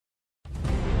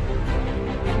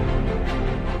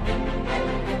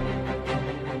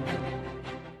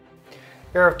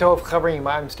Erev Tov Chavrim,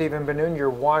 I'm Stephen Ben-Nun. You're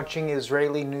watching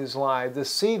Israeli News Live.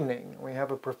 This evening, we have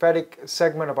a prophetic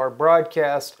segment of our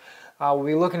broadcast. We'll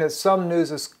be looking at some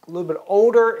news that's a little bit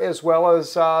older as well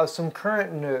as some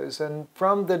current news. And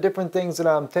from the different things that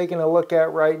I'm taking a look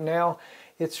at right now,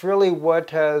 it's really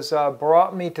what has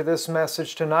brought me to this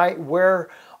message tonight. Where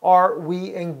are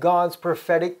we in God's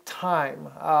prophetic time?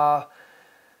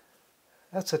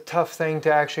 That's a tough thing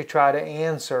to actually try to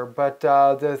answer, but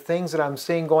the things that I'm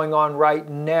seeing going on right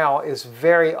now is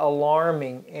very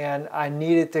alarming, and I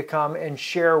needed to come and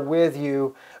share with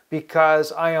you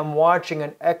because I am watching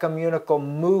an ecumenical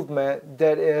movement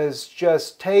that is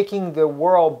just taking the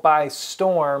world by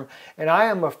storm, and I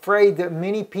am afraid that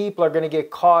many people are going to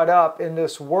get caught up in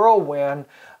this whirlwind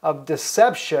of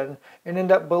deception and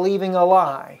end up believing a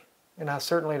lie. And I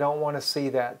certainly don't want to see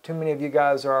that. Too many of you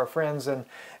guys are our friends, and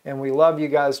we love you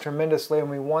guys tremendously, and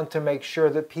we want to make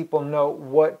sure that people know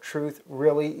what truth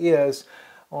really is,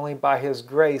 only by His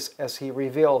grace as He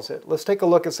reveals it. Let's take a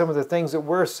look at some of the things that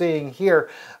we're seeing here.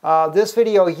 This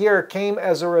video here came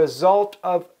as a result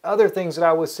of other things that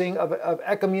I was seeing of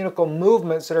ecumenical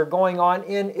movements that are going on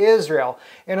in Israel.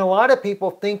 And a lot of people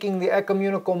thinking the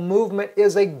ecumenical movement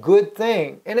is a good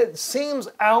thing. And it seems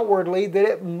outwardly that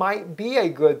it might be a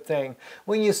good thing.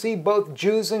 When you see both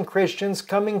Jews and Christians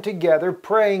coming together,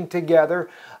 praying together,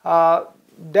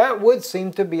 that would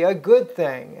seem to be a good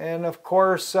thing. And of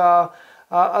course,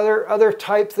 other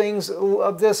type things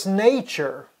of this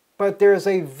nature. But there's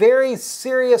a very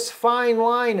serious fine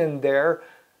line in there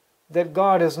that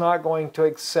God is not going to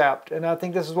accept. And I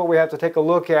think this is what we have to take a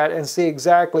look at and see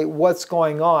exactly what's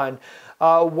going on.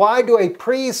 Why do a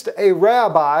priest, a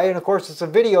rabbi, and of course it's a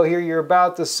video here you're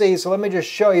about to see, so let me just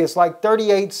show you. It's like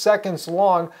 38 seconds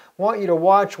long. I want you to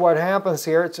watch what happens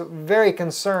here. It's very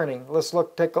concerning. Let's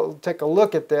take a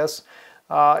look at this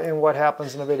and what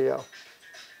happens in the video.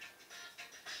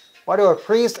 Why do a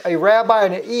priest, a rabbi,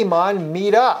 and an imam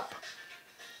meet up?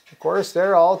 Of course,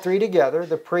 they're all three together,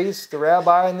 the priest, the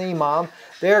rabbi, and the imam.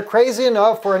 They're crazy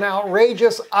enough for an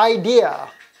outrageous idea.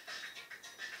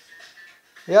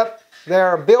 Yep,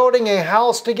 they're building a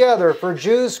house together for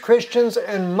Jews, Christians,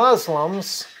 and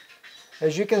Muslims.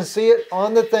 As you can see it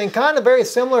on the thing, kind of very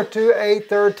similar to a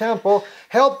third temple.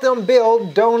 Help them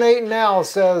build, donate now,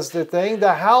 says the thing.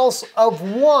 The house of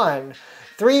one.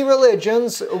 3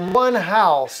 religions, one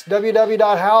house.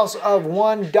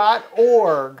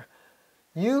 www.houseofone.org.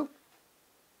 You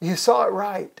saw it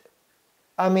right.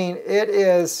 I mean, it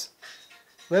is.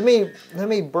 Let me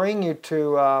bring you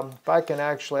to. If I can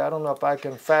actually, I don't know if I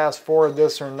can fast forward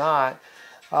this or not.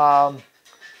 Let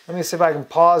me see if I can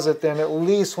pause it. Then at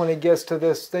least when it gets to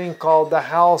this thing called the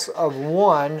House of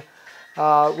One,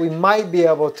 we might be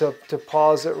able to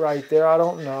pause it right there. I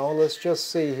don't know. Let's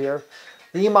just see here.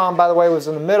 The imam, by the way, was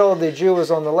in the middle, the Jew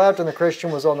was on the left, and the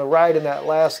Christian was on the right in that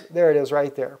last, there it is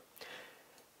right there.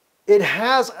 It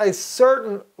has a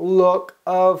certain look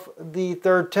of the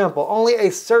third temple, only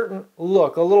a certain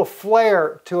look, a little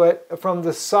flare to it from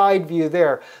the side view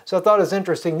there. So I thought it was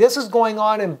interesting. This is going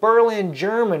on in Berlin,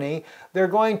 Germany. They're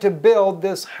going to build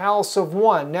this house of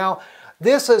one. Now,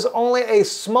 this is only a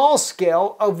small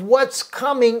scale of what's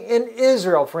coming in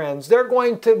Israel, friends. They're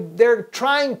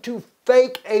trying to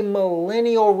fake a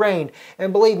millennial reign.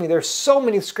 And believe me, there's so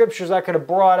many scriptures I could have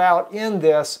brought out in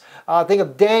this. Think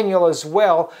of Daniel as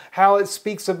well, how it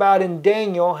speaks about in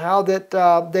Daniel, how that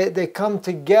they come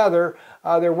together,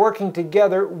 they're working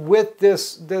together with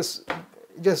this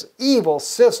evil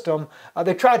system.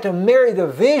 They tried to marry the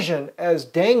vision, as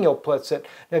Daniel puts it.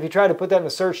 Now, if you try to put that in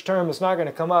a search term, it's not going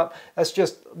to come up. That's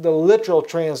just the literal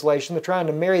translation. They're trying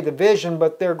to marry the vision,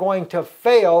 but they're going to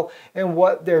fail in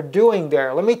what they're doing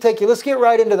there. Let's get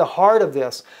right into the heart of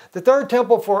this. The third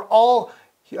temple for all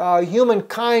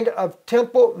humankind of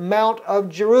Temple Mount of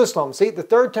Jerusalem. See, the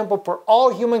third temple for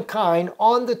all humankind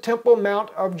on the Temple Mount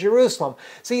of Jerusalem.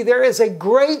 See, there is a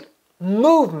great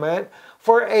movement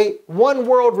for a one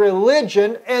world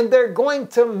religion, and they're going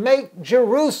to make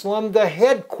Jerusalem the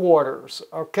headquarters,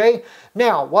 okay?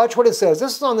 Now, watch what it says.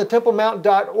 This is on the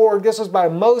templemount.org. This is by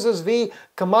Moses V.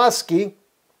 Kamaski,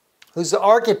 who's the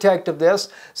architect of this.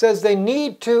 Says they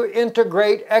need to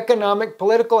integrate economic,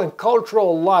 political, and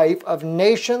cultural life of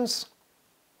nations,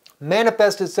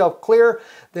 manifest itself clearer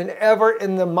than ever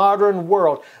in the modern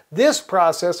world. This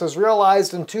process is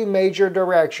realized in 2 major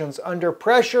directions: under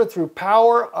pressure through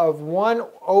power of one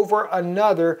over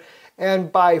another,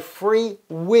 and by free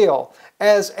will,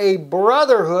 as a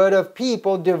brotherhood of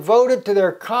people devoted to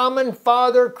their common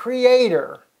Father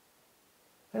Creator.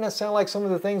 Doesn't that sound like some of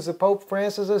the things that Pope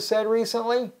Francis has said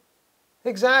recently?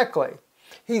 Exactly.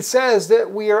 He says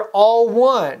that we are all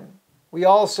one. We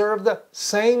all serve the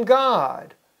same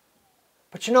God.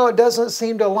 But you know, it doesn't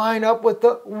seem to line up with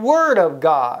the Word of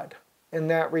God in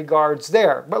that regards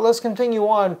there. But let's continue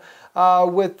on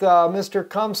with Mr.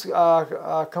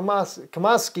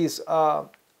 Kamasky's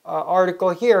article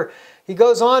here. He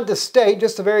goes on to state,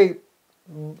 just a very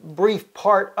brief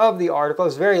part of the article,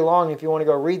 it's very long if you want to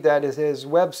go read that, is his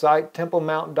website,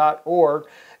 templemount.org.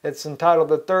 It's entitled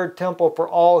The Third Temple for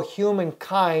All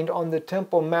Humankind on the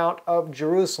Temple Mount of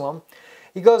Jerusalem.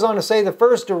 He goes on to say the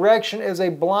first direction is a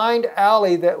blind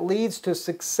alley that leads to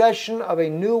succession of a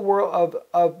new world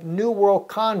of new world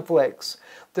conflicts.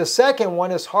 The second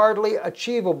one is hardly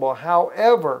achievable.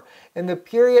 However, in the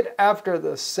period after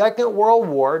the Second World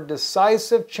War,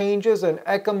 decisive changes in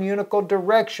ecumenical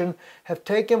direction have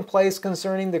taken place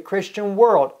concerning the Christian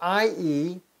world,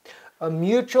 i.e., a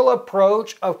mutual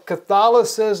approach of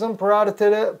Catholicism,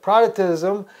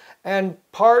 Protestantism, and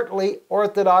partly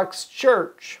Orthodox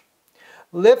Church.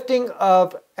 Lifting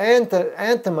of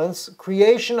anathemas,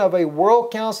 creation of a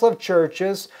World Council of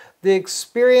Churches, the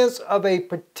experience of a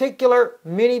particular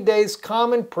many days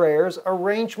common prayers,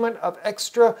 arrangement of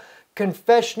extra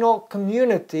confessional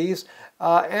communities,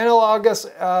 analogous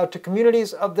to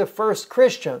communities of the first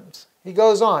Christians. He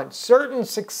goes on, certain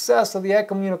success of the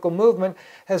ecumenical movement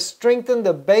has strengthened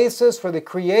the basis for the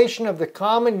creation of the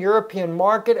common European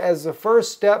market as the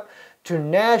first step to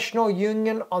national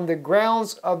union on the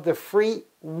grounds of the free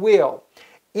will.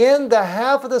 In the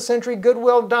half of the century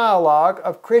goodwill dialogue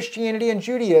of Christianity and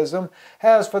Judaism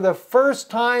has for the first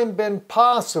time been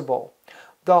possible.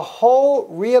 The whole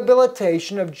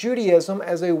rehabilitation of Judaism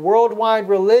as a worldwide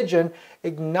religion,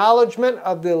 acknowledgement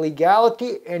of the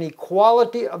legality and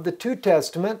equality of the two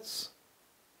testaments.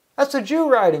 That's a Jew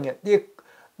writing it.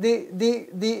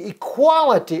 The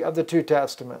equality of the two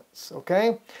testaments,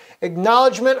 okay?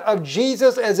 Acknowledgement of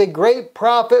Jesus as a great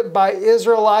prophet by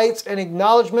Israelites and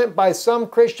acknowledgement by some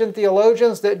Christian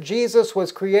theologians that Jesus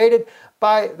was created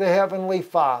by the Heavenly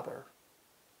Father.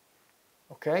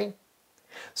 Okay?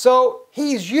 So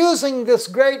he's using this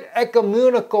great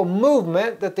ecumenical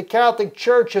movement that the Catholic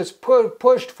Church has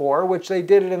pushed for, which they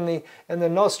did it in the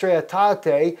Nostra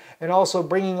Aetate, and also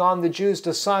bringing on the Jews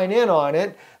to sign in on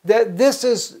it, that this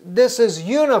is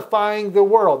unifying the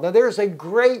world. Now there's a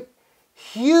great,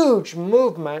 huge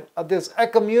movement of this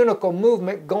ecumenical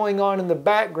movement going on in the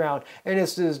background, and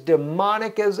it's as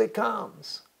demonic as it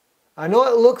comes. I know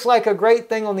it looks like a great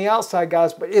thing on the outside,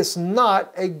 guys, but it's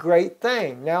not a great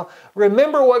thing. Now,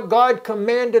 remember what God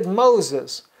commanded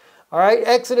Moses. All right,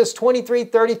 Exodus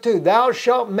 23:32, thou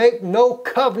shalt make no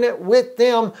covenant with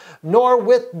them, nor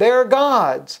with their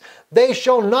gods. They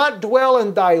shall not dwell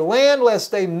in thy land,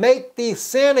 lest they make thee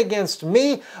sin against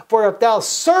me. For if thou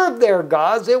serve their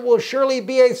gods, it will surely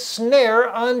be a snare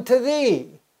unto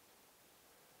thee.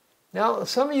 Now,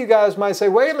 some of you guys might say,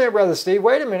 wait a minute, Brother Steve,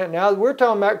 wait a minute now. We're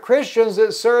talking about Christians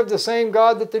that serve the same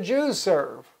God that the Jews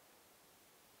serve.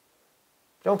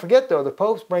 Don't forget, though, the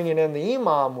Pope's bringing in the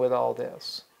Imam with all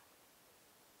this.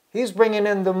 He's bringing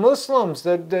in the Muslims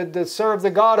that serve the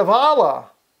God of Allah.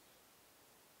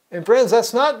 And friends,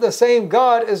 that's not the same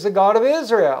God as the God of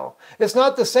Israel. It's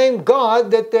not the same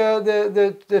God that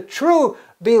the true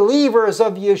believers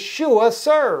of Yeshua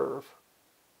serve.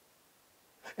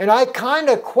 And I kind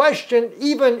of question,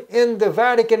 even in the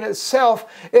Vatican itself,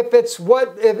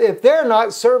 if they're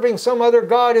not serving some other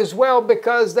God as well,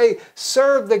 because they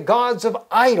serve the gods of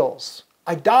idols,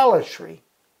 idolatry.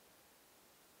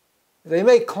 They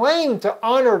may claim to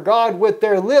honor God with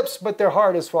their lips, but their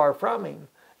heart is far from Him,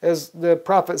 as the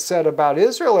prophet said about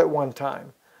Israel at one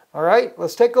time. All right,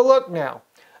 let's take a look now.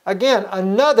 Again,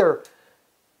 another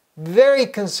very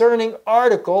concerning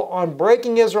article on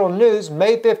Breaking Israel News,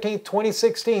 May 15th,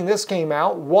 2016. This came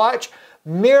out. Watch,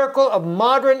 miracle of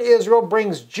modern Israel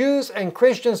brings Jews and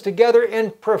Christians together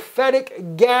in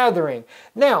prophetic gathering.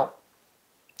 Now,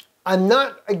 I'm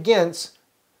not against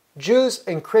Jews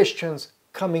and Christians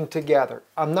coming together.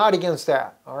 I'm not against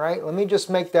that. All right, let me just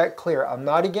make that clear. I'm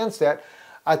not against that.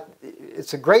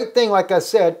 It's a great thing, like I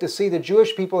said, to see the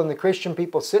Jewish people and the Christian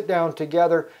people sit down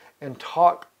together and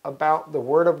talk about the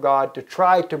Word of God to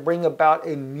try to bring about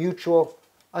a mutual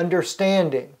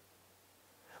understanding.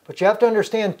 But you have to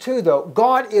understand too, though,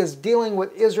 God is dealing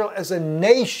with Israel as a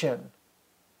nation.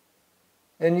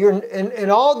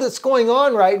 And all that's going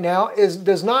on right now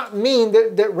does not mean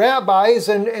that rabbis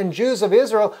and Jews of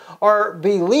Israel are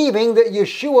believing that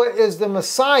Yeshua is the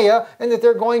Messiah and that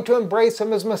they're going to embrace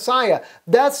Him as Messiah.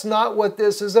 That's not what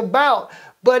this is about.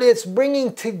 but it's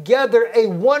bringing together a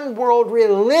one world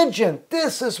religion.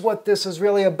 This is what this is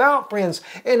really about, friends.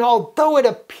 And although it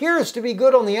appears to be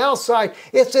good on the outside,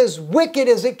 it's as wicked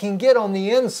as it can get on the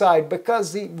inside,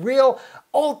 because the real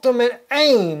ultimate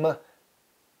aim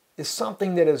is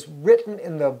something that is written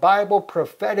in the Bible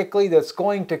prophetically that's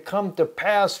going to come to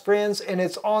pass, friends, and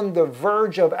it's on the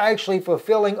verge of actually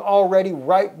fulfilling already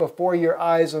right before your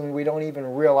eyes, and we don't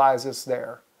even realize it's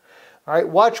there. All right,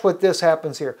 watch what this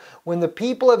happens here. When the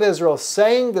people of Israel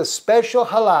sang the special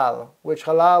halal, which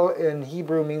halal in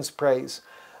Hebrew means praise,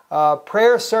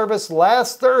 prayer service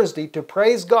last Thursday to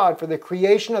praise God for the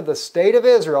creation of the state of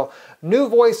Israel, new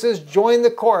voices joined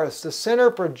the chorus. The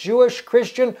Center for Jewish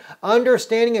Christian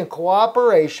Understanding and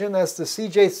Cooperation, that's the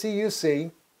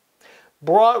CJCUC,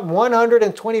 brought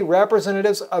 120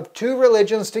 representatives of two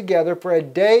religions together for a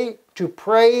day to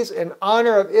praise in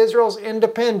honor of Israel's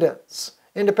Independence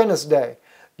Day,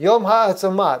 Yom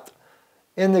HaAtzomat,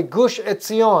 in the Gush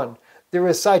Etzion. The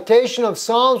recitation of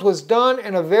Psalms was done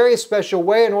in a very special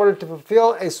way in order to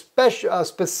fulfill a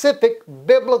specific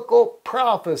biblical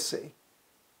prophecy.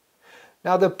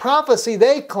 Now, the prophecy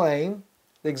they claim,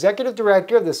 the executive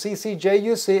director of the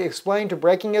CCJUC explained to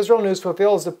Breaking Israel News,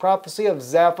 fulfills the prophecy of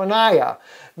Zephaniah.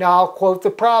 Now, I'll quote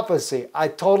the prophecy. I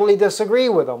totally disagree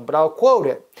with them, but I'll quote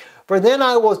it. For then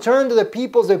I will turn to the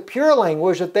peoples of pure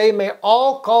language, that they may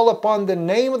all call upon the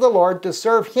name of the Lord to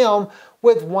serve Him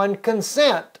with one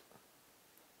consent.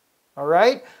 All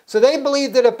right? So they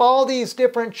believe that if all these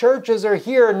different churches are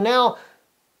here now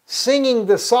singing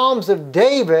the Psalms of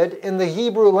David in the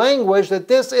Hebrew language, that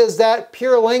this is that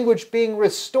pure language being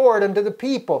restored unto the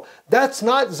people. That's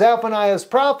not Zephaniah's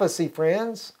prophecy,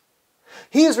 friends.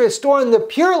 He's restoring the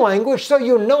pure language so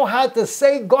you know how to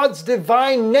say God's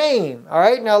divine name. All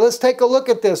right? Now let's take a look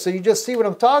at this so you just see what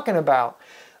I'm talking about.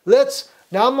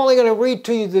 Now I'm only going to read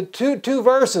to you the two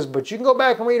verses, but you can go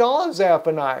back and read all of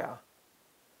Zephaniah.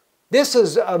 This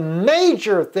is a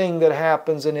major thing that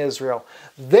happens in Israel.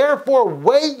 Therefore,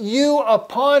 wait you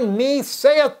upon me,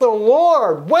 saith the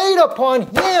Lord. Wait upon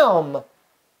Him.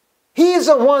 He's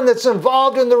the one that's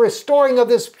involved in the restoring of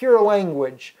this pure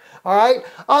language. All right?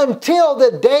 Until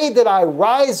the day that I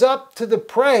rise up to the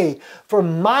prey, for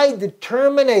my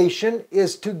determination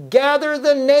is to gather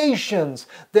the nations,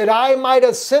 that I might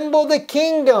assemble the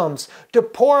kingdoms, to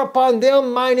pour upon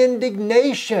them mine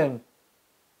indignation.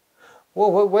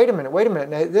 Well, wait a minute.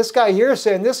 Now, this guy here is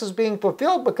saying this is being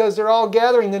fulfilled because they're all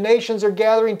gathering. The nations are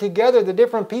gathering together. The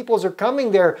different peoples are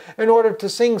coming there in order to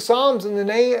sing psalms in the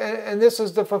name, and this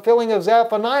is the fulfilling of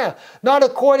Zephaniah. Not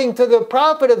according to the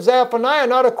prophet of Zephaniah,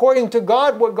 not according to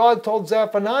God, what God told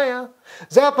Zephaniah.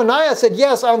 Zephaniah said,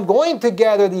 yes, I'm going to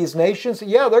gather these nations.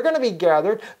 Yeah, they're going to be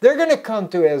gathered. They're going to come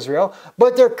to Israel.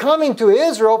 But they're coming to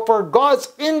Israel for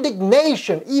God's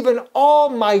indignation, even all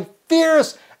my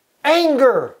fierce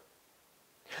anger.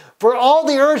 For all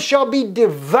the earth shall be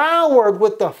devoured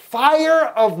with the fire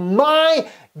of my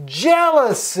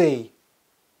jealousy.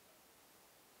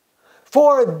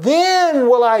 For then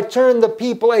will I turn the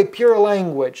people a pure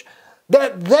language,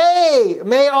 that they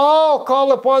may all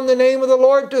call upon the name of the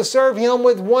Lord to serve Him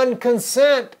with one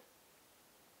consent.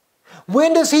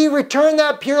 When does He return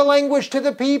that pure language to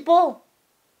the people?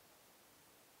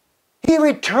 He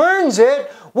returns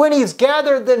it when He's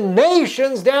gathered the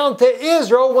nations down to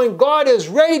Israel, when God is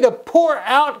ready to pour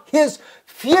out His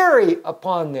fury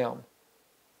upon them.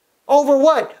 Over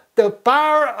what? The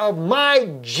fire of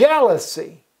my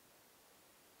jealousy.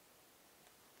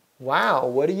 Wow,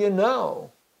 what do you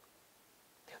know?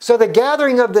 So the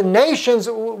gathering of the nations,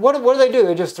 what do they do?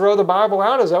 They just throw the Bible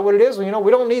out? Is that what it is? Well, you know,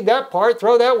 we don't need that part.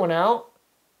 Throw that one out.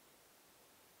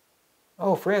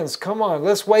 Oh, friends, come on.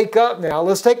 Let's wake up now.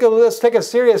 Let's take a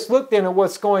serious look then at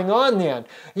what's going on then.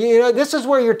 You know, this is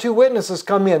where your two witnesses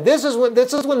come in. This is when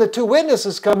the two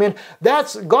witnesses come in.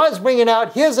 That's God's bringing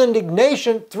out His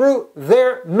indignation through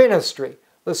their ministry.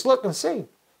 Let's look and see.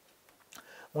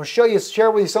 I want to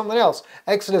share with you something else.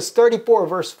 Exodus 34,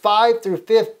 verse 5 through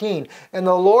 15. And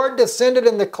the Lord descended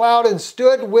in the cloud and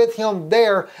stood with him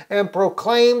there and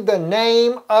proclaimed the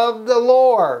name of the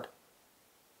Lord.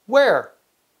 Where?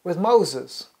 With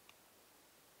Moses.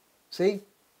 See?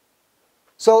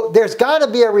 So there's got to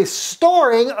be a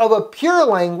restoring of a pure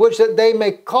language that they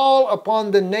may call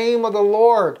upon the name of the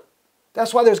Lord.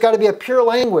 That's why there's got to be a pure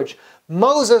language.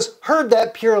 Moses heard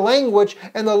that pure language,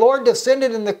 and the Lord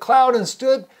descended in the cloud and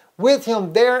stood with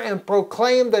him there and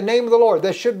proclaimed the name of the Lord.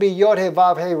 There should be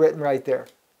Yod-He-Vav-He written right there.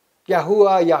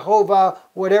 Yahuwah, Yehovah,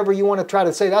 whatever you want to try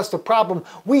to say. That's the problem.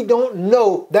 We don't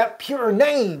know that pure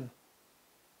name.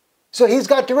 So He's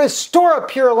got to restore a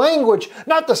pure language,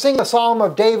 not to sing a psalm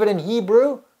of David in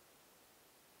Hebrew.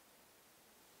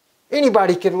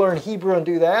 Anybody could learn Hebrew and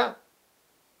do that.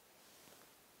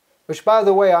 Which, by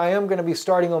the way, I am going to be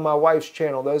starting on my wife's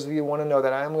channel. Those of you who want to know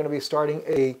that, I am going to be starting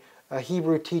a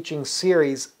Hebrew teaching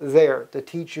series there to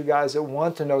teach you guys that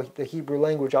want to know the Hebrew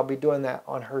language. I'll be doing that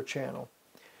on her channel.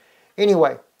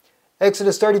 Anyway,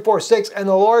 Exodus 34:6, and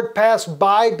the Lord passed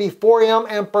by before him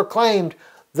and proclaimed,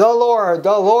 the Lord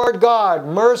God,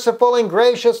 merciful and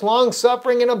gracious,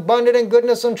 long-suffering and abundant in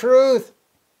goodness and truth.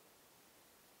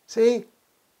 See?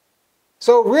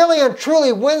 So really and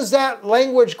truly, when's that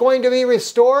language going to be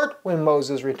restored? When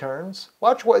Moses returns.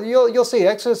 Watch what you'll see.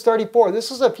 Exodus 34.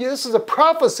 This is a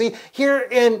prophecy here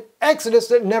in Exodus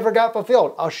that never got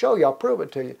fulfilled. I'll show you. I'll prove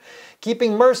it to you.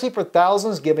 Keeping mercy for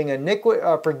thousands, forgiving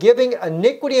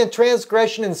iniquity and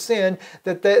transgression and sin,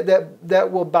 that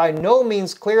will by no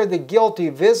means clear the guilty,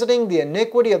 visiting the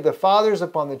iniquity of the fathers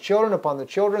upon the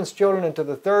children's children, into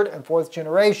the third and fourth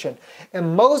generation.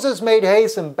 And Moses made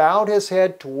haste and bowed his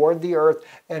head toward the earth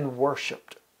and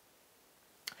worshipped.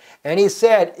 And he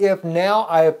said, if now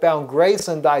I have found grace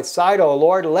in thy sight, O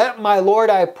Lord, let my Lord,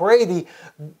 I pray thee,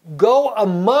 go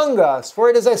among us,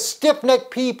 for it is a stiff-necked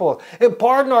people, and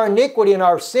pardon our iniquity and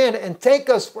our sin, and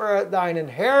take us for thine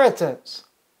inheritance.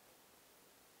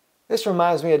 This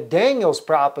reminds me of Daniel's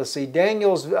prophecy,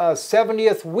 Daniel's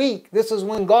 70th week. This is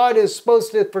when God is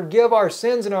supposed to forgive our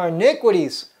sins and our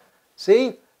iniquities.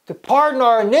 See? To pardon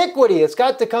our iniquity. It's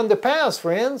got to come to pass,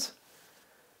 friends.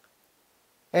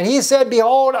 And he said,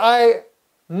 behold, I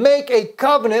make a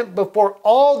covenant before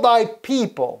all thy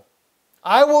people.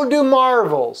 I will do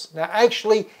marvels. Now,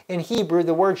 actually, in Hebrew,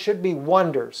 the word should be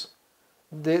wonders.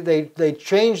 They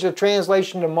changed the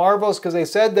translation to marvels because they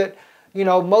said that, you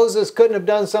know, Moses couldn't have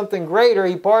done something greater.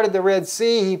 He parted the Red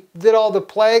Sea. He did all the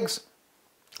plagues.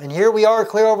 And here we are,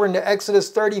 clear over into Exodus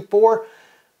 34.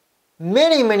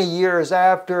 Many, many years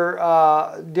after,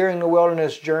 during the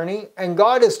wilderness journey. And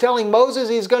God is telling Moses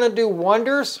he's going to do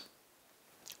wonders.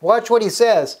 Watch what he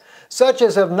says. Such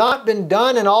as have not been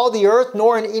done in all the earth,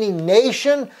 nor in any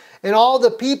nation, and all the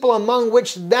people among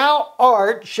which thou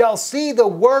art shall see the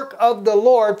work of the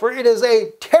Lord, for it is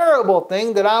a terrible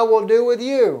thing that I will do with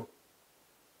you.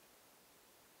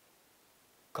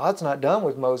 God's not done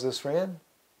with Moses, friend.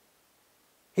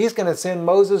 He's going to send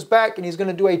Moses back, and he's going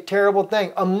to do a terrible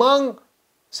thing. All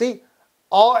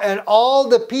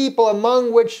the people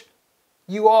among which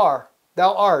thou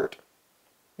art,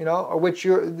 you know, or which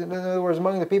you're, in other words,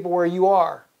 among the people where you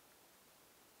are.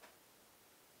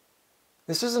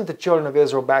 This isn't the children of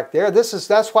Israel back there.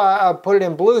 That's why I put it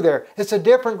in blue there. It's a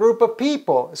different group of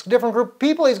people. It's a different group of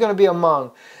people he's going to be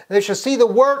among. They shall see the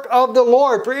work of the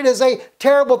Lord, for it is a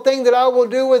terrible thing that I will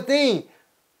do with thee.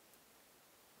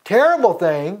 Terrible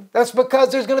thing. That's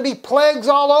because there's going to be plagues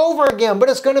all over again, but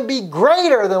it's going to be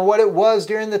greater than what it was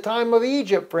during the time of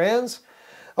Egypt, friends.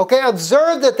 Okay,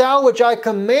 observe that thou which I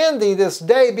command thee this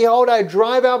day, behold, I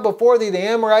drive out before thee the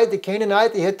Amorite, the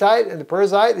Canaanite, the Hittite, and the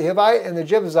Perizzite, the Hivite, and the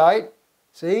Jebusite.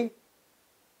 See?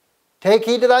 Take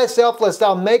heed to thyself, lest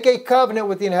thou make a covenant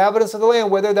with the inhabitants of the land,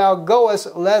 whither thou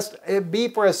goest, lest it be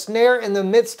for a snare in the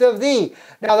midst of thee.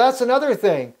 Now that's another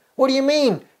thing. What do you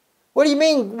mean? What do you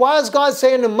mean? Why is God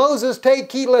saying to Moses,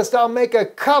 take heed lest thou make a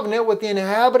covenant with the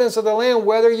inhabitants of the land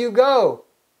whither you go?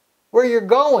 Where you're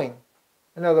going,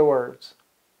 in other words.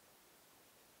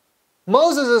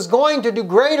 Moses is going to do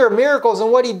greater miracles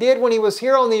than what he did when he was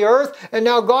here on the earth, and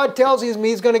now God tells him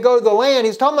he's going to go to the land.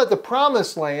 He's talking about the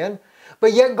promised land,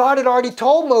 but yet God had already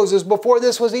told Moses before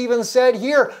this was even said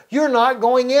here, you're not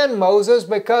going in, Moses,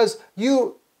 because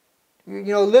you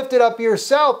lifted up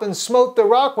yourself and smote the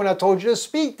rock when I told you to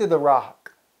speak to the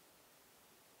rock.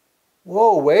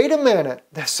 Whoa, wait a minute.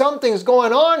 Something's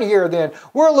going on here then.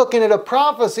 We're looking at a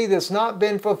prophecy that's not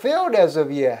been fulfilled as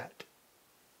of yet.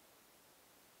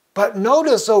 But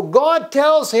notice, so God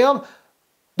tells him,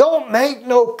 don't make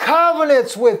no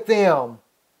covenants with them.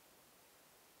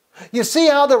 You see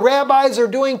how the rabbis are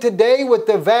doing today with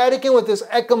the Vatican, with this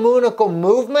ecumenical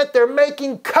movement? They're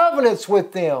making covenants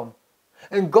with them.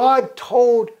 And God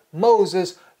told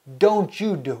Moses, don't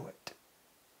you do it.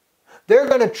 They're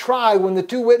going to try, when the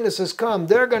two witnesses come,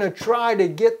 they're going to try to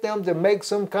get them to make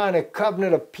some kind of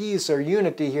covenant of peace or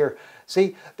unity here.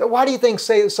 See, why do you think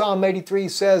Psalm 83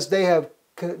 says they have,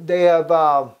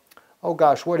 oh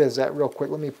gosh, what is that real quick?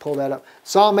 Let me pull that up.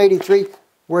 Psalm 83,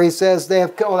 where he says they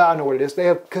have, oh, I know what it is. They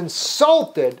have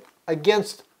consulted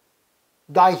against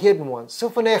thy hidden ones.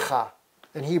 Sufanecha.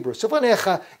 In Hebrew.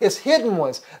 Sufanecha is hidden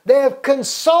ones. They have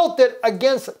consulted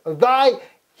against thy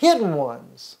hidden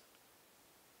ones.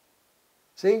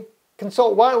 See?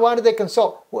 Consult. Why did they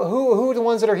consult? Well, who are the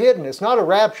ones that are hidden? It's not a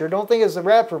rapture. Don't think it's the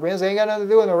rapture, friends. They ain't got nothing to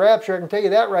do with the rapture. I can tell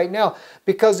you that right now.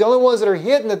 Because the only ones that are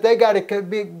hidden that they got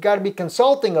to be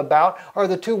consulting about are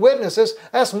the two witnesses.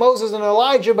 That's Moses and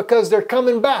Elijah, because they're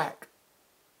coming back.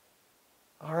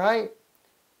 All right?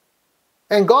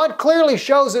 And God clearly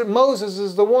shows that Moses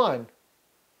is the one.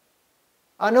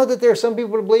 I know that there are some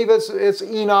people who believe it's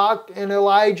Enoch and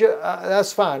Elijah.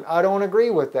 That's fine. I don't agree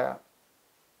with that.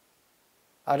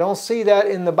 I don't see that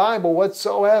in the Bible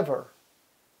whatsoever.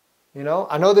 You know,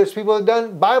 I know there's people that have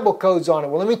done Bible codes on it.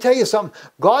 Well, let me tell you something.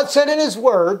 God said in His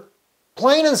Word,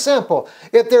 plain and simple,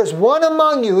 if there's one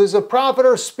among you who's a prophet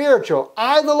or spiritual,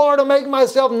 I, the Lord, will make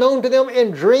myself known to them in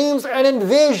dreams and in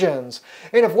visions.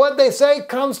 And if what they say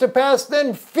comes to pass,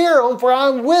 then fear them, for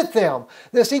I'm with them.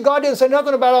 Now, see, God didn't say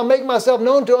nothing about I'll make myself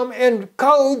known to them in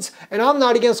codes, and I'm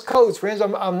not against codes, friends.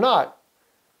 I'm not.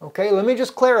 Okay, let me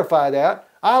just clarify that.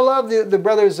 I love the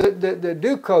brothers that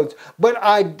do codes, but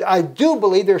I do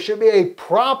believe there should be a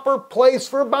proper place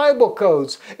for Bible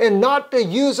codes and not to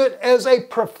use it as a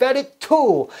prophetic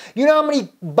tool. You know how many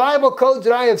Bible codes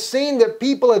that I have seen that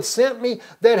people have sent me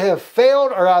that have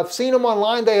failed, or I've seen them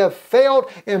online, they have failed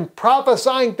in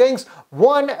prophesying things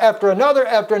one after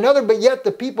another, but yet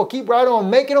the people keep right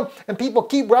on making them, and people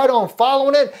keep right on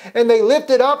following it, and they lift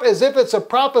it up as if it's a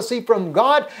prophecy from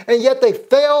God, and yet they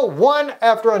fail one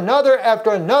after another,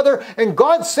 and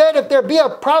God said if there be a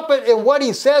prophet and what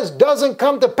he says doesn't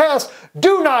come to pass,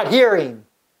 do not hear him.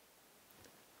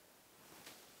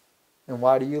 And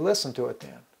why do you listen to it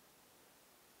then?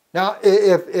 Now,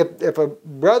 if a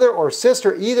brother or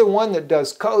sister, either one that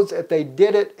does codes, if they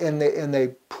did it and they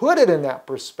put it in that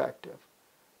perspective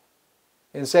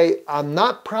and say, I'm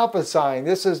not prophesying,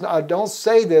 I don't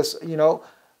say this, you know,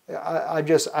 I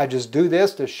just do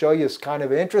this to show you it's kind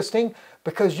of interesting,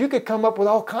 because you could come up with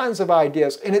all kinds of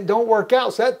ideas and it don't work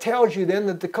out. So that tells you then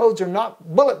that the codes are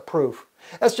not bulletproof.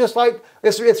 That's just like,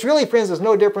 it's really, friends, it's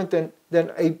no different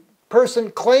than a person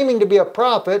claiming to be a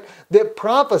prophet that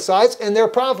prophesies and their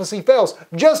prophecy fails.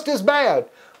 Just as bad.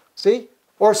 See?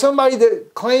 Or somebody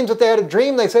that claims that they had a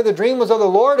dream, they say the dream was of the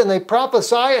Lord, and they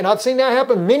prophesy, and I've seen that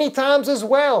happen many times as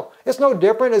well. It's no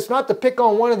different. It's not to pick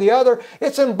on one or the other.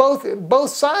 It's in both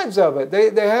sides of it.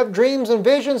 They have dreams and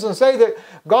visions and say that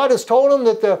God has told them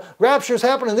that the rapture is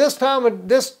happening this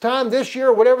time, this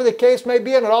year, whatever the case may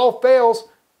be, and it all fails.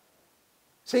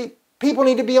 See, people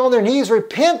need to be on their knees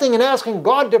repenting and asking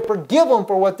God to forgive them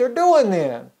for what they're doing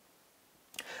then.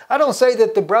 I don't say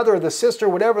that the brother or the sister,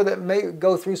 whatever, that may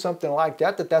go through something like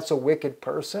that, that's a wicked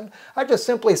person. I just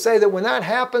simply say that when that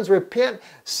happens, repent,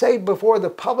 say before the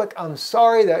public, I'm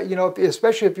sorry, that, you know,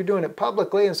 especially if you're doing it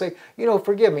publicly, and say, you know,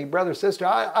 forgive me, brother, sister,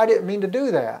 I didn't mean to do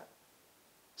that.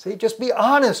 See, just be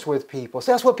honest with people.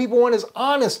 See, that's what people want, is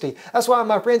honesty. That's why,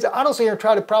 my friends, I don't sit here and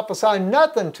try to prophesy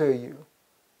nothing to you.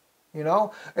 You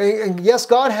know, and yes,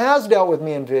 God has dealt with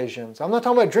me in visions. I'm not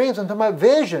talking about dreams, I'm talking about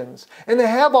visions. And they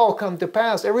have all come to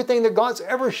pass. Everything that God's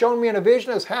ever shown me in a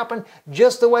vision has happened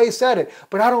just the way He said it.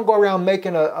 But I don't go around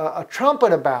making a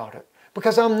trumpet about it,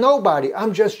 because I'm nobody.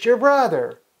 I'm just your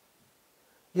brother.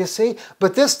 You see?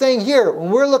 But this thing here, when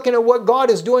we're looking at what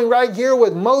God is doing right here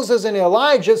with Moses and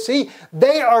Elijah, see,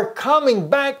 they are coming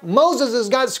back. Moses has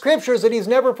got scriptures that he's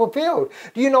never fulfilled.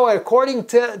 Do you know, according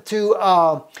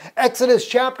to Exodus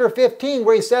chapter 15,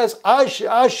 where he says,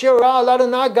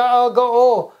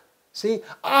 see,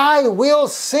 I will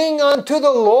sing unto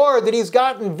the Lord that he's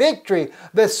gotten victory,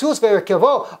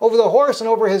 over the horse and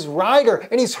over his rider,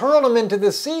 and he's hurled him into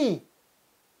the sea.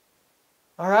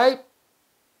 All right?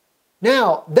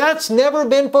 Now, that's never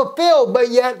been fulfilled,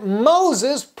 but yet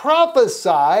Moses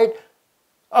prophesied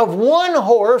of one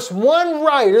horse, one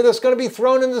rider that's going to be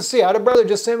thrown into the sea. I had a brother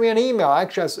just sent me an email.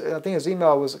 Actually, I think his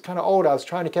email was kind of old. I was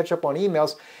trying to catch up on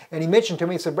emails, and he mentioned to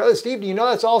me, he said, Brother Steve, do you know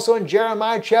that's also in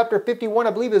Jeremiah chapter 51, I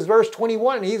believe it's verse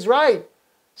 21, and he's right.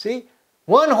 See?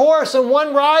 One horse and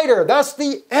one rider. That's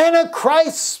the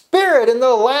Antichrist spirit in the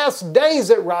last days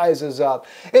that rises up.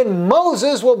 And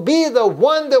Moses will be the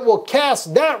one that will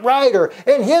cast that rider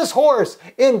and his horse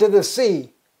into the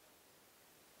sea.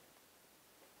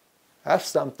 That's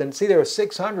something. See, there were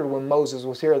 600 when Moses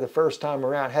was here the first time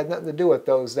around. It had nothing to do with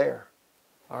those there.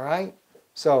 All right?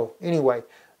 So, anyway,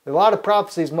 a lot of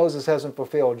prophecies Moses hasn't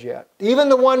fulfilled yet. Even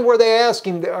the one where they ask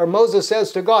him, or Moses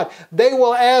says to God, they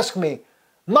will ask me,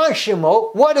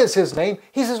 Mashimo, what is his name?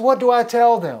 He says, what do I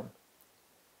tell them?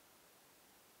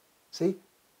 See?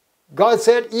 God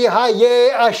said,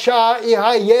 Ihaye Asha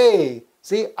Ihaye.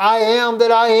 See, I am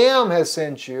that I am has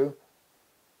sent you.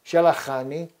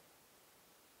 Shalachani.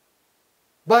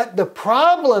 But the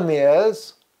problem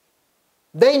is,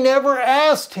 they never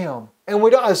asked him. And we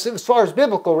don't, as far as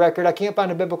biblical record, I can't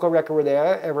find a biblical record where they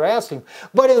ever asked him.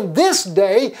 But in this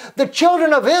day, the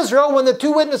children of Israel, when the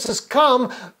two witnesses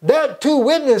come, that two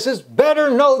witnesses better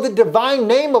know the divine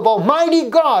name of Almighty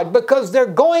God, because they're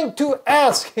going to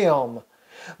ask him.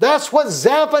 That's what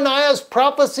Zephaniah's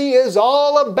prophecy is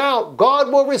all about.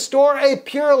 God will restore a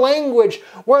pure language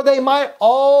where they might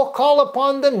all call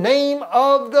upon the name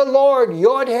of the Lord.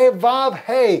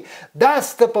 Yod-He-Vav-He.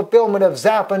 That's the fulfillment of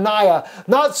Zephaniah.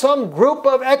 Not some group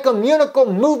of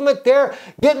ecumenical movement there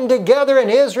getting together in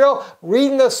Israel,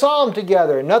 reading the psalm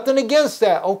together. Nothing against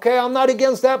that. Okay, I'm not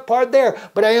against that part there,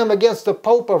 but I am against the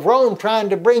Pope of Rome trying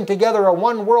to bring together a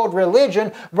one world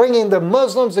religion, bringing the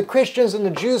Muslims, the Christians, and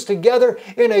the Jews together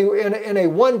in a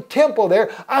one temple there.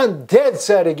 I'm dead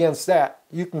set against that.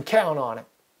 You can count on it.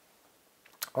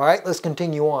 All right, let's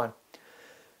continue on.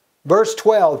 Verse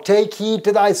 12, take heed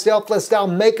to thyself, lest thou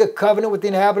make a covenant with the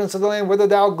inhabitants of the land, whither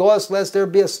thou goest, lest there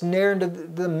be a snare into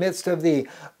the midst of thee.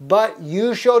 But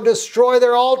you shall destroy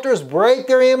their altars, break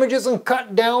their images, and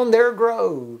cut down their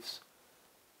groves.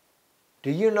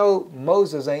 Do you know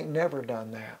Moses ain't never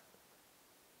done that?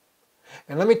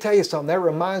 And let me tell you something, that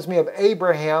reminds me of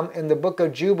Abraham in the book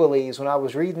of Jubilees when I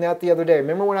was reading that the other day.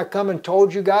 Remember when I come and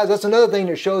told you guys? That's another thing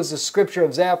that shows the scripture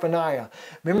of Zephaniah.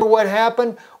 Remember what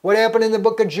happened? What happened in the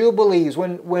book of Jubilees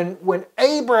when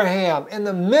Abraham, in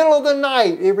the middle of the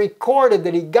night, it recorded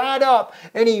that he got up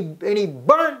and he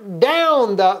burnt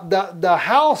down the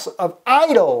house of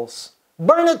idols.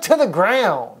 Burn it to the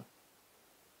ground.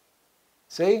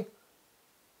 See?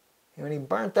 When he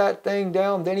burnt that thing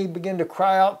down, then he began to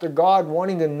cry out to God,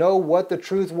 wanting to know what the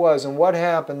truth was. And what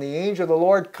happened? The angel of the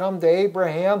Lord come to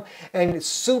Abraham and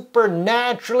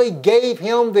supernaturally gave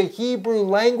him the Hebrew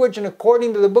language. And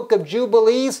according to the book of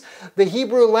Jubilees, the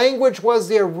Hebrew language was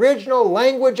the original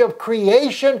language of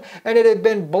creation, and it had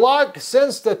been blocked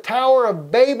since the Tower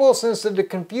of Babel, since the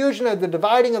confusion of the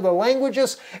dividing of the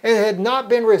languages, and it had not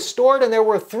been restored. And there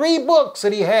were 3 books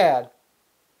that he had.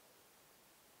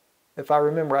 If I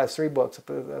remember, I have 3 books.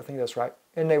 I think that's right.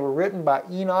 And they were written by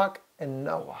Enoch and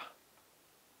Noah.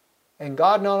 And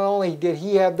God, not only did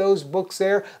he have those books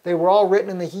there, they were all written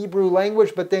in the Hebrew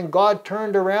language, but then God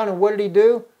turned around and what did he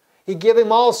do? He gave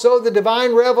him also the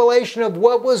divine revelation of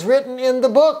what was written in the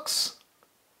books.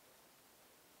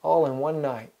 All in one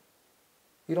night.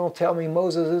 You don't tell me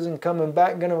Moses isn't coming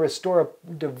back, going to restore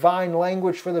a divine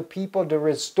language for the people, to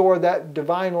restore that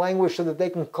divine language so that they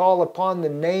can call upon the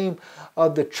name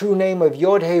of the true name of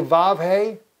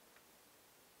Yod-He-Vav-He?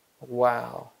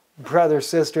 Wow. Brother,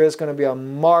 sister, it's going to be a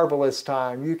marvelous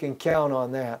time. You can count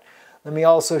on that. Let me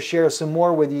also share some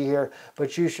more with you here.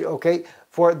 But you should, okay.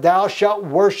 For thou shalt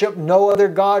worship no other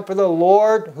God, for the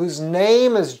Lord, whose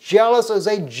name is jealous, is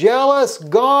a jealous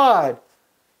God.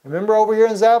 Remember over here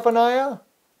in Zephaniah?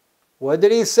 What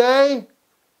did he say?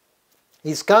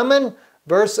 He's coming.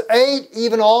 Verse 8,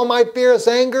 even all my fierce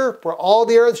anger, for all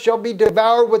the earth shall be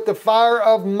devoured with the fire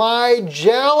of my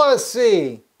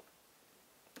jealousy.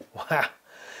 Wow.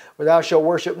 For thou shalt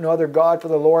worship no other God, for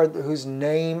the Lord, whose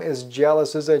name is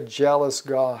jealous, is a jealous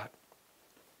God.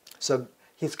 So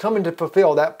he's coming to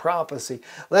fulfill that prophecy.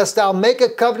 Lest thou make a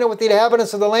covenant with the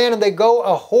inhabitants of the land, and they go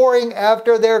a-whoring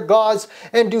after their gods,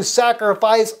 and do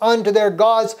sacrifice unto their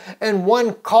gods, and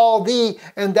one call thee,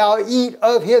 and thou eat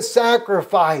of his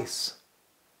sacrifice.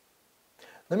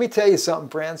 Let me tell you something,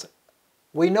 friends.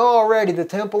 We know already the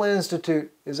Temple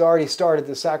Institute has already started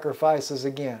the sacrifices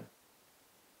again.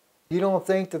 You don't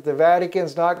think that the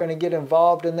Vatican's not going to get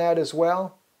involved in that as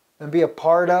well, and be a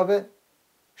part of it?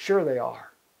 Sure they are.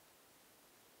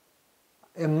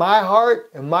 In my heart,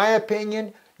 in my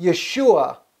opinion,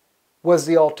 Yeshua was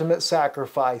the ultimate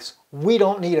sacrifice. We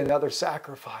don't need another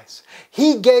sacrifice.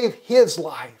 He gave his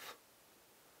life.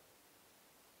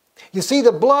 You see,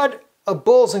 the blood of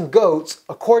bulls and goats,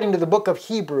 according to the book of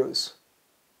Hebrews,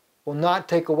 will not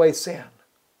take away sin.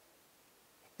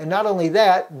 And not only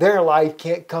that, their life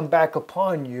can't come back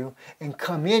upon you and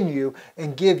come in you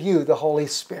and give you the Holy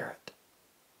Spirit.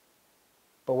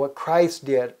 But what Christ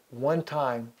did one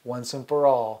time, once and for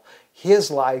all, his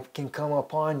life can come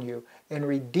upon you and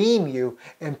redeem you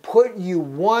and put you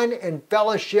one in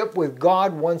fellowship with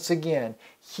God once again.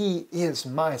 He is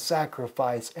my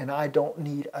sacrifice, and I don't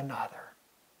need another.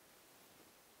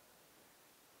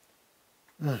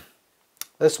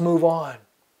 Let's move on.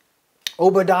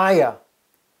 Obadiah.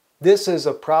 This is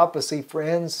a prophecy,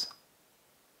 friends.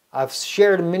 I've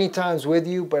shared it many times with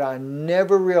you, but I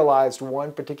never realized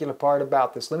one particular part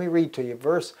about this. Let me read to you.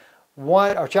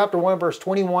 Chapter 1, verse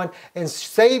 21. And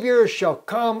Savior shall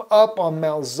come up on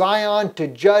Mount Zion to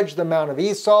judge the Mount of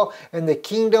Esau, and the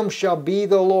kingdom shall be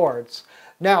the Lord's.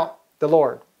 Now, the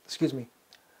Lord, excuse me.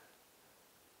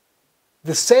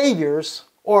 The saviors,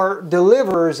 or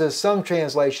deliverers as some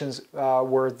translations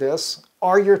word this,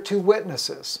 are your two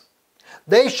witnesses.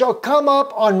 They shall come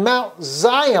up on Mount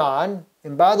Zion,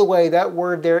 and by the way, that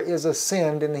word there is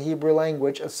ascend in the Hebrew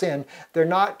language, ascend. They're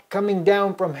not coming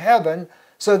down from heaven,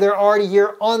 so they're already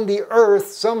here on the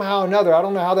earth somehow or another. I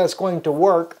don't know how that's going to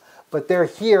work, but they're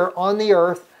here on the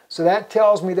earth, so that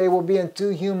tells me they will be in two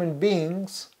human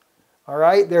beings. All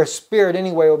right, their spirit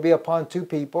anyway will be upon two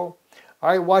people. All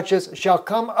right, watch this. Shall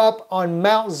come up on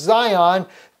Mount Zion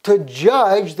to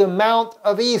judge the Mount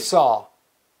of Esau.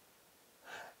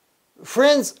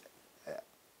 Friends,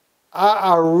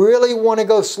 I really want to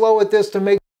go slow with this to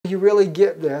make sure you really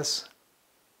get this.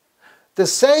 The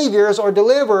saviors or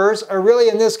deliverers are really,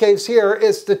 in this case here,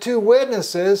 it's the two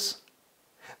witnesses.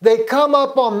 They come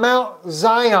up on Mount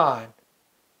Zion.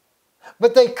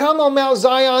 But they come on Mount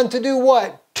Zion to do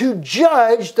what? To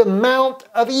judge the Mount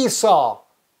of Esau.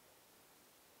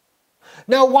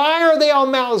 Now, why are they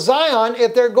on Mount Zion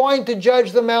if they're going to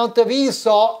judge the Mount of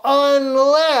Esau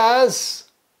unless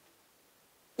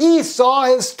Esau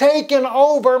has taken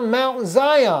over Mount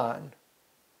Zion?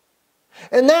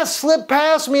 And that slipped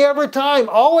past me every time.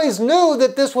 Always knew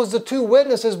that this was the two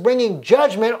witnesses bringing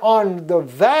judgment on the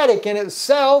Vatican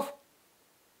itself.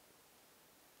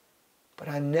 But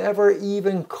I never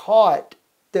even caught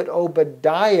that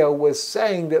Obadiah was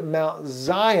saying that Mount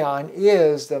Zion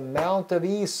is the Mount of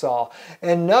Esau.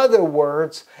 In other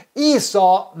words,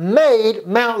 Esau made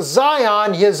Mount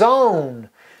Zion his own.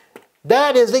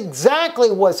 That is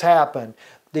exactly what's happened.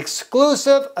 The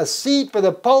exclusive, a seat for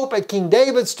the Pope at King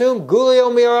David's tomb. Giulio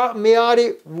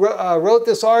Miotti wrote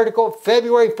this article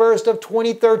February 1st of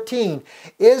 2013.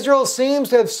 Israel seems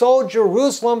to have sold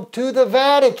Jerusalem to the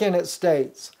Vatican, it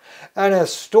states. An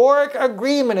historic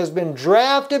agreement has been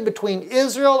drafted between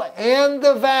Israel and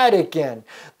the Vatican.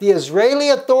 The Israeli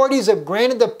authorities have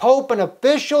granted the Pope an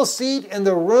official seat in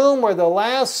the room where the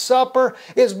Last Supper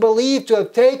is believed to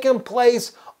have taken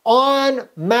place on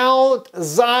Mount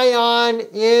Zion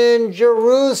in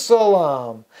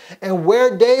Jerusalem, and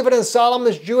where David and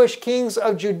Solomon's Jewish kings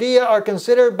of Judea are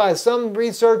considered by some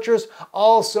researchers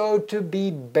also to be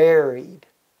buried.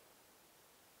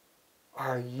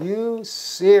 Are you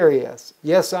serious?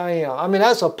 Yes, I am. I mean,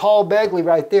 that's a Paul Begley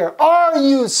right there. Are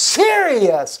you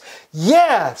serious?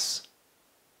 Yes.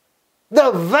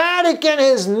 The Vatican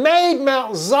has made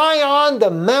Mount Zion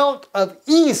the Mount of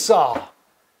Esau.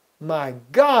 My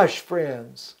gosh,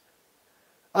 friends.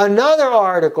 Another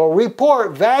article,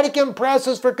 report, Vatican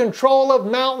presses for control of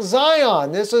Mount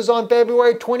Zion. This is on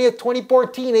February 20th,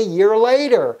 2014, a year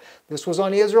later. This was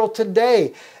on Israel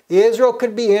Today. Israel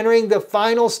could be entering the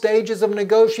final stages of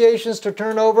negotiations to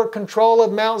turn over control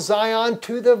of Mount Zion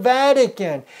to the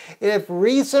Vatican. If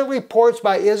recent reports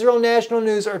by Israel National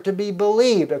News are to be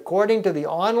believed, according to the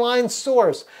online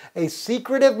source, a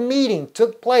secretive meeting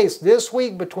took place this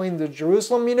week between the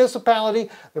Jerusalem municipality,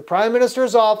 the Prime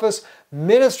Minister's office,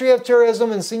 Ministry of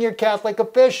Tourism, and senior Catholic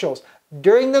officials.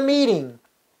 During the meeting,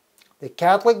 the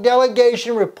Catholic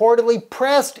delegation reportedly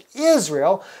pressed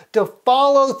Israel to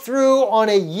follow through on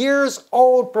a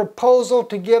years-old proposal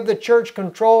to give the church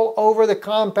control over the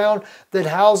compound that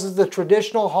houses the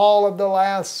traditional hall of the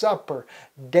Last Supper.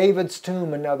 David's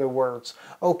tomb, in other words.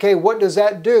 Okay, what does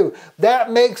that do?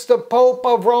 That makes the Pope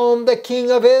of Rome the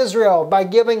King of Israel by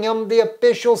giving him the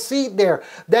official seat there.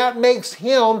 That makes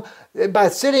him, by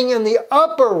sitting in the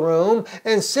upper room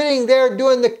and sitting there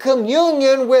doing the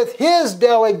communion with his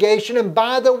delegation. And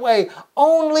by the way,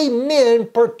 only men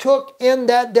partook in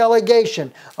that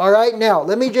delegation. All right, now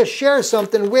let me just share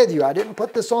something with you. I didn't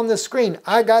put this on the screen.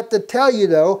 I got to tell you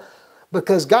though,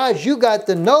 because guys, you got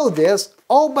to know this.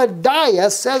 Obadiah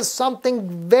says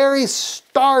something very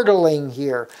startling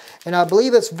here. And I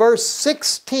believe it's verse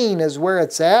 16 is where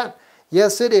it's at.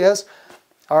 Yes, it is.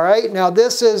 All right, now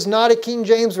this is not a King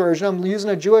James Version. I'm using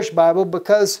a Jewish Bible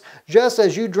because just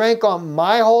as you drank on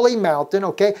my holy mountain,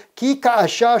 okay, ki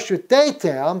ka'asha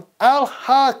shutetem al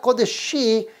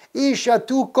ha-kodeshi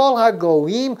ishatu kol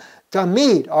ha-goim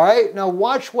tamid. All right, now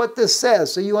watch what this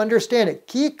says so you understand it.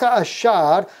 Ki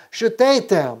ka'ashar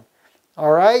shutetem.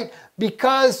 All right,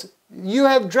 because you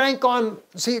have drank on,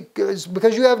 see,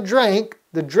 because you have drank,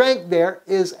 the drank there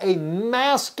is a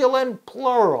masculine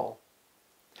plural.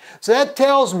 So that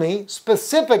tells me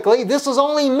specifically, this is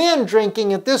only men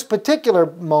drinking at this particular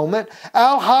moment,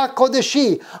 Al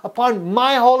HaKodeshi, upon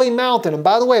my holy mountain. And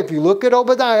by the way, if you look at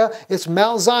Obadiah, it's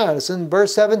Mount Zion. It's in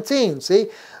verse 17, see?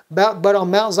 But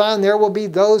on Mount Zion there will be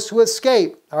those who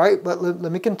escape. All right, but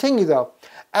let me continue though.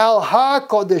 Al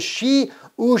HaKodeshi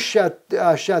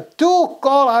Shatu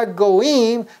kol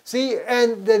hagoim, see,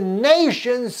 and the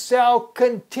nations shall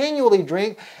continually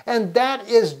drink, and that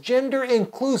is gender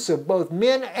inclusive, both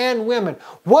men and women.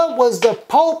 What was the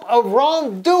Pope of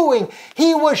Rome doing?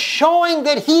 He was showing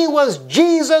that he was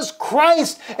Jesus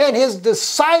Christ, and his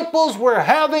disciples were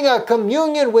having a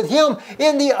communion with him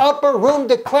in the upper room,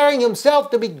 declaring himself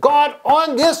to be God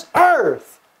on this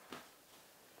earth.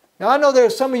 Now, I know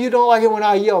there's some of you don't like it when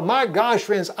I yell. My gosh,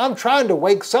 friends, I'm trying to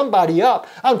wake somebody up.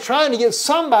 I'm trying to get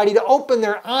somebody to open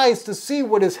their eyes to see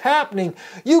what is happening.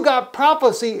 You got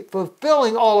prophecy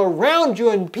fulfilling all around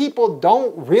you and people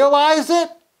don't realize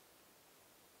it.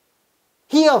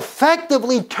 He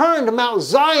effectively turned Mount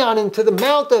Zion into the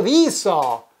Mount of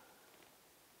Esau.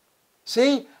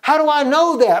 See? How do I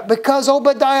know that? Because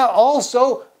Obadiah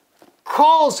also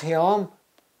calls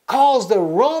the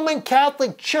Roman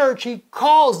Catholic Church, he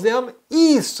calls them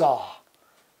Esau.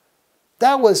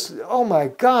 That was, oh my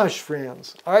gosh,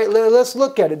 friends. All right, let's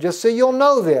look at it just so you'll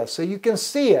know this, so you can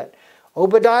see it.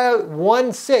 Obadiah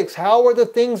 1:6, how are the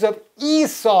things of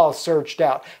Esau searched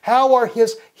out? How are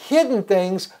his hidden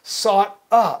things sought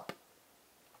up?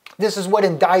 This is what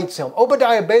indicts him.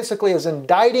 Obadiah basically is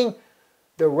indicting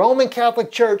the Roman Catholic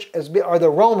Church, or the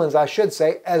Romans, I should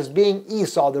say, as being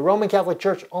Esau. The Roman Catholic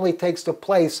Church only takes the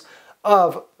place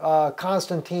of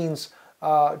Constantine's,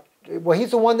 well,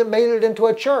 he's the one that made it into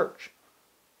a church.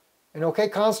 And okay,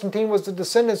 Constantine was the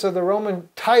descendants of the Roman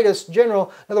Titus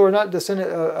general. In other words, not descendant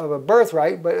of a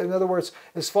birthright, but in other words,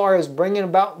 as far as bringing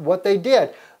about what they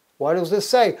did. What does this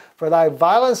say? For thy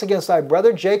violence against thy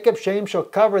brother Jacob, shame shall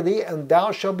cover thee, and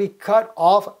thou shalt be cut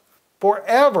off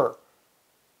forever.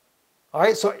 All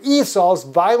right, so Esau's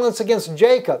violence against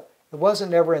Jacob, it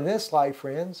wasn't never in this life,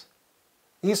 friends.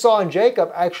 Esau and Jacob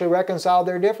actually reconciled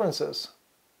their differences,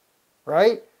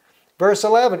 right? Verse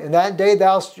 11, in that day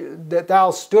that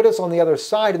thou stoodest on the other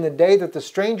side, in the day that the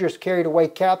strangers carried away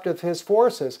captive his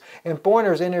forces, and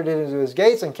foreigners entered into his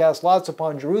gates and cast lots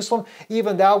upon Jerusalem,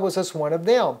 even thou wast one of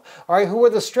them. All right, who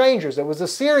were the strangers? It was the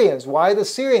Syrians. Why the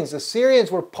Syrians? The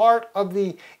Syrians were part of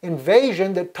the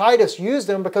invasion that Titus used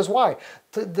them because why?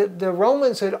 The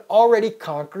Romans had already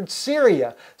conquered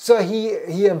Syria. So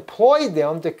he employed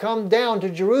them to come down to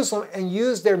Jerusalem and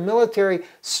use their military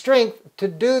strength to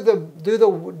do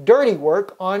the dirty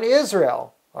work on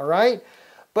Israel. All right?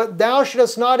 But thou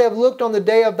shouldest not have looked on the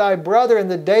day of thy brother in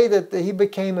the day that he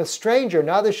became a stranger.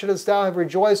 Neither shouldest thou have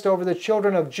rejoiced over the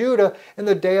children of Judah in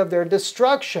the day of their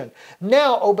destruction.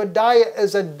 Now Obadiah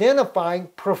is identifying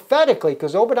prophetically,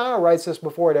 because Obadiah writes this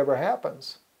before it ever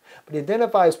happens. But he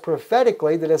identifies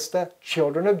prophetically that it's the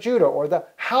children of Judah, or the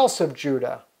house of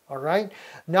Judah. All right?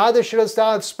 Neither shouldest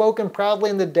thou have spoken proudly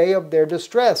in the day of their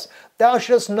distress. Thou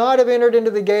shouldest not have entered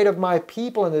into the gate of my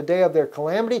people in the day of their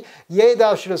calamity. Yea,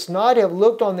 thou shouldest not have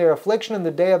looked on their affliction in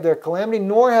the day of their calamity,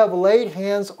 nor have laid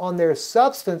hands on their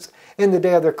substance in the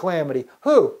day of their calamity.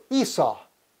 Who? Esau.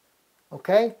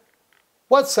 Okay?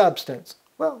 What substance?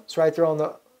 Well, it's right there on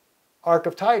the Ark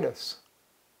of Titus,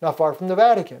 not far from the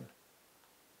Vatican.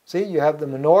 See, you have the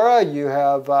menorah, you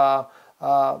have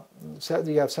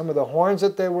some of the horns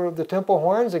that they were, the temple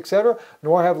horns, etc.,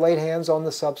 nor have laid hands on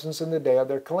the substance in the day of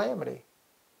their calamity.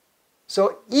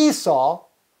 So Esau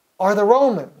are the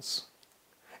Romans.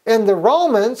 And the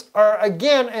Romans are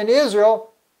again in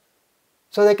Israel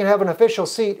so they can have an official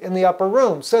seat in the upper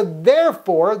room. So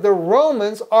therefore, the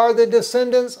Romans are the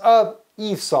descendants of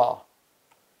Esau.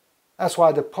 That's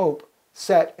why the Pope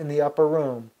sat in the upper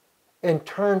room and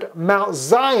turned Mount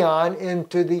Zion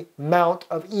into the Mount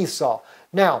of Esau.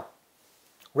 Now,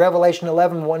 Revelation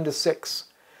 11, 1-6.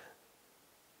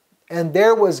 And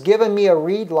there was given me a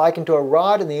reed like unto a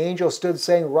rod, and the angel stood,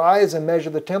 saying, Rise and measure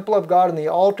the temple of God and the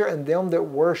altar, and them that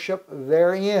worship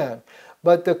therein.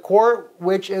 But the court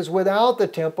which is without the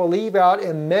temple leave out,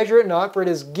 and measure it not, for it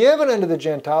is given unto the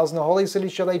Gentiles, and the holy city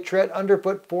shall they tread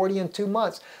underfoot 42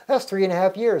 months. That's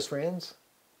 3.5 years, friends.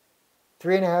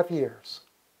 3.5 years.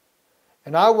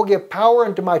 And I will give power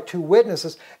unto my 2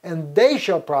 witnesses, and they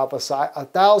shall prophesy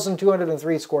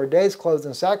 1,260 days, clothed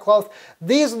in sackcloth.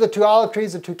 These are the 2 olive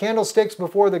trees, the 2 candlesticks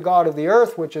before the God of the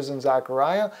earth, which is in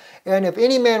Zechariah. And if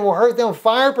any man will hurt them,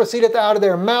 fire proceedeth out of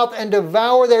their mouth, and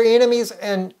devour their enemies,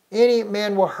 and any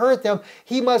man will hurt them,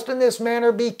 he must in this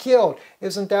manner be killed.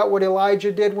 Isn't that what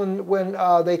Elijah did when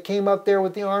they came up there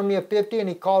with the army of 50, and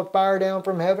he called fire down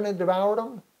from heaven and devoured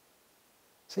them?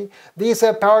 See, these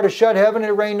have power to shut heaven and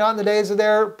it rain not in the days of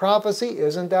their prophecy.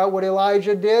 Isn't that what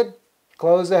Elijah did?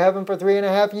 Close the heaven for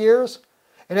 3.5 years?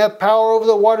 And have power over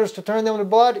the waters to turn them to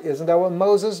blood? Isn't that what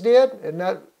Moses did? Isn't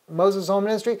that Moses' own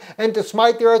ministry? And to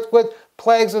smite the earth with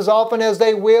plagues as often as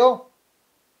they will?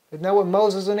 Isn't that what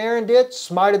Moses and Aaron did?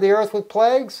 Smited the earth with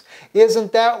plagues?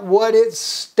 Isn't that what it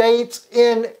states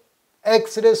in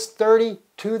Exodus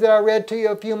 32 that I read to you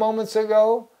a few moments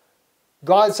ago?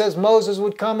 God says Moses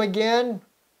would come again.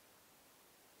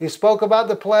 He spoke about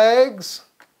the plagues.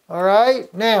 All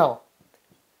right? Now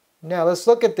let's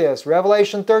look at this.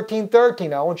 Revelation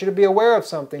 13:13. I want you to be aware of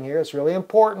something here. It's really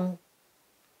important.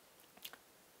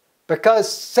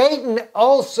 Because Satan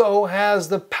also has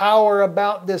the power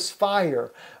about this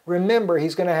fire. Remember,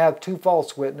 he's going to have two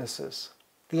false witnesses.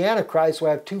 The Antichrist will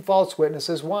have two false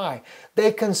witnesses. Why?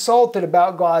 They consulted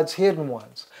about God's hidden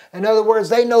ones. In other words,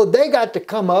 they know they got to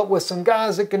come up with some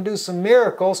guys that can do some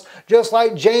miracles. Just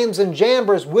like James and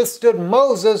Jambres withstood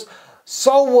Moses,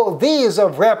 so will these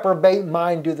of reprobate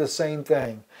mind do the same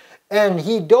thing. And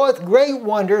he doeth great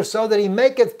wonders, so that he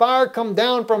maketh fire come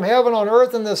down from heaven on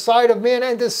earth in the sight of men,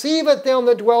 and deceiveth them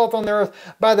that dwelleth on the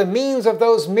earth by the means of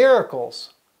those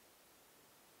miracles.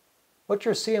 What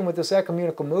you're seeing with this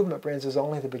ecumenical movement, friends, is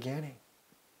only the beginning.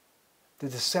 The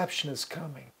deception is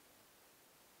coming.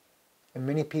 And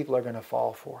many people are going to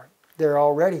fall for it. They're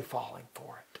already falling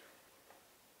for it.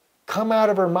 Come out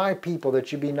of her, my people,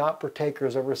 that you be not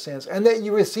partakers of her sins, and that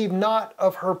you receive not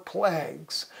of her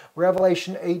plagues.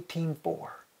 Revelation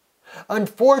 18:4.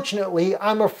 Unfortunately,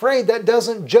 I'm afraid that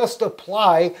doesn't just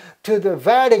apply to the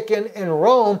Vatican in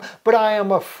Rome, but I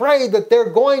am afraid that they're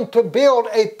going to build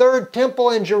a third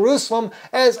temple in Jerusalem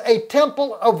as a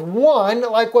temple of one,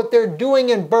 like what they're doing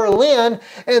in Berlin,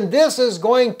 and this is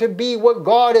going to be what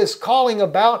God is calling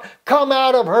about, come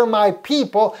out of her, my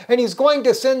people, and He's going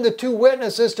to send the two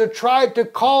witnesses to try to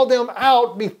call them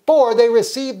out before they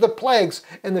receive the plagues,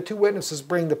 and the two witnesses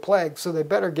bring the plagues, so they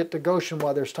better get to Goshen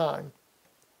while there's time.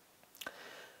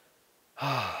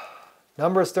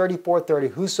 Numbers 34:30.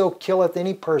 Whoso killeth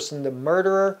any person, the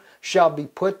murderer shall be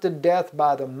put to death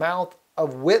by the mouth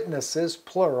of witnesses,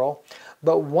 plural.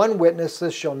 But one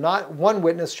witness shall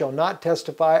not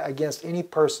testify against any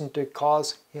person to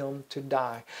cause him to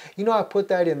die. You know, I put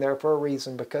that in there for a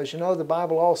reason, because you know the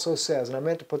Bible also says, and I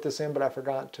meant to put this in but I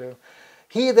forgot to,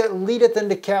 he that leadeth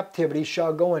into captivity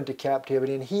shall go into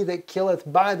captivity, and he that killeth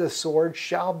by the sword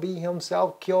shall be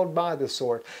himself killed by the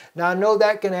sword. Now I know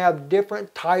that can have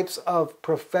different types of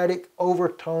prophetic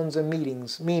overtones and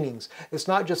meanings. It's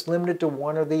not just limited to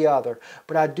one or the other.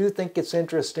 But I do think it's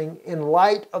interesting in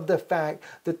light of the fact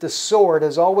that the sword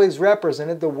has always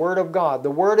represented the Word of God. The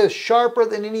Word is sharper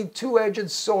than any two-edged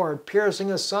sword,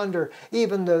 piercing asunder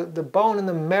even the bone and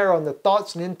the marrow and the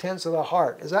thoughts and intents of the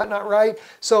heart. Is that not right?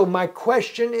 So my question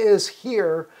is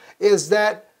here is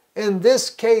that in this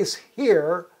case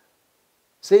here,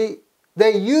 see,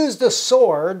 they use the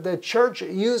sword, the church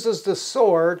uses the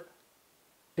sword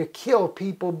to kill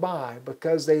people by,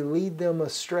 because they lead them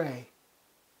astray.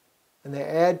 And they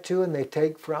add to and they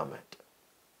take from it.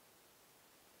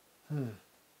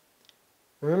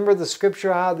 Remember the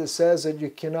scripture how that says that you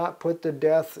cannot put to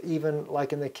death, even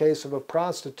like in the case of a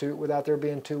prostitute, without there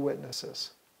being two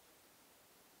witnesses.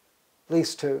 At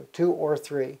least two or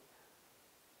three.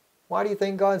 Why do you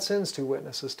think God sends two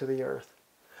witnesses to the earth?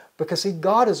 Because see,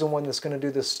 God is the one that's going to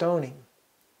do the stoning.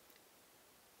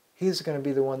 He's going to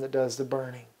be the one that does the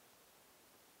burning.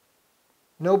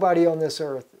 Nobody on this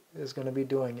earth is going to be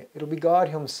doing it. It'll be God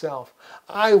Himself.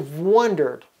 I've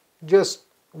wondered, just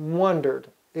wondered,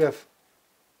 if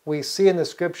we see in the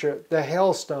scripture the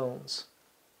hailstones,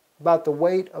 about the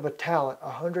weight of a talent,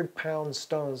 100-pound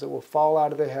stones that will fall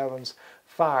out of the heavens,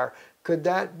 fire. Could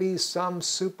that be some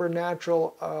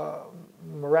supernatural,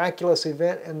 miraculous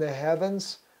event in the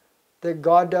heavens that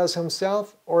God does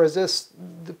Himself? Or is this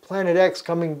the planet X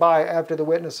coming by after the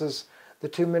witnesses,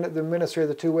 the ministry of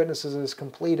the two witnesses is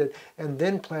completed, and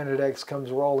then planet X comes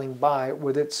rolling by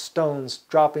with its stones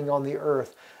dropping on the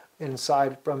earth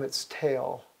inside from its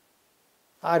tail?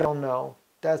 I don't know.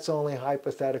 That's only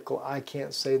hypothetical. I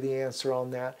can't say the answer on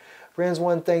that. Friends,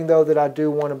 one thing though that I do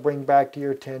want to bring back to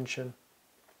your attention,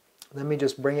 let me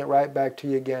just bring it right back to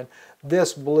you again.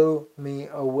 This blew me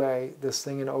away, this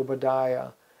thing in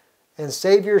Obadiah. And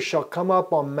Saviors shall come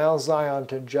up on Mount Zion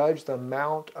to judge the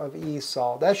Mount of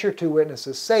Esau. That's your two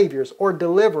witnesses. Saviors, or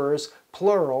deliverers,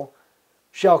 plural,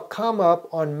 shall come up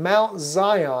on Mount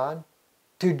Zion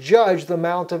to judge the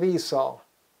Mount of Esau.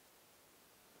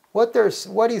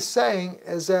 What he's saying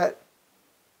is that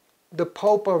the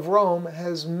Pope of Rome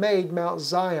has made Mount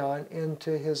Zion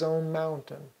into his own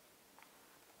mountain.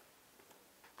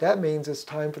 That means it's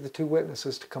time for the two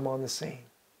witnesses to come on the scene.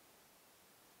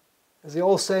 As the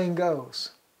old saying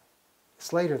goes,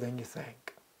 it's later than you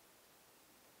think.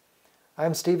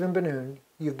 I'm Stephen Ben-Nun.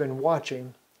 You've been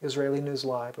watching Israeli News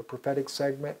Live, a prophetic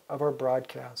segment of our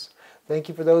broadcast. Thank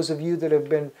you for those of you that have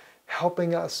been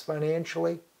helping us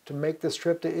financially to make this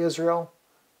trip to Israel.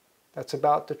 That's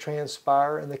about to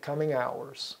transpire in the coming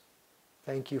hours.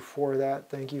 Thank you for that.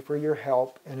 Thank you for your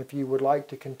help. And if you would like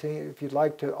to continue, if you'd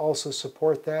like to also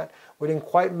support that, we didn't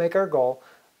quite make our goal,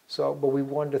 but we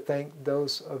wanted to thank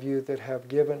those of you that have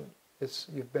given.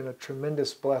 You've been a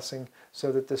tremendous blessing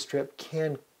so that this trip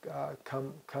can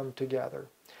come together.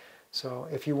 So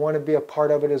if you want to be a part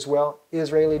of it as well,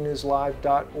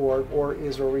 IsraeliNewsLive.org or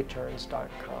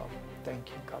IsraelReturns.com. Thank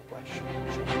you. God bless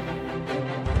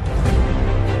you.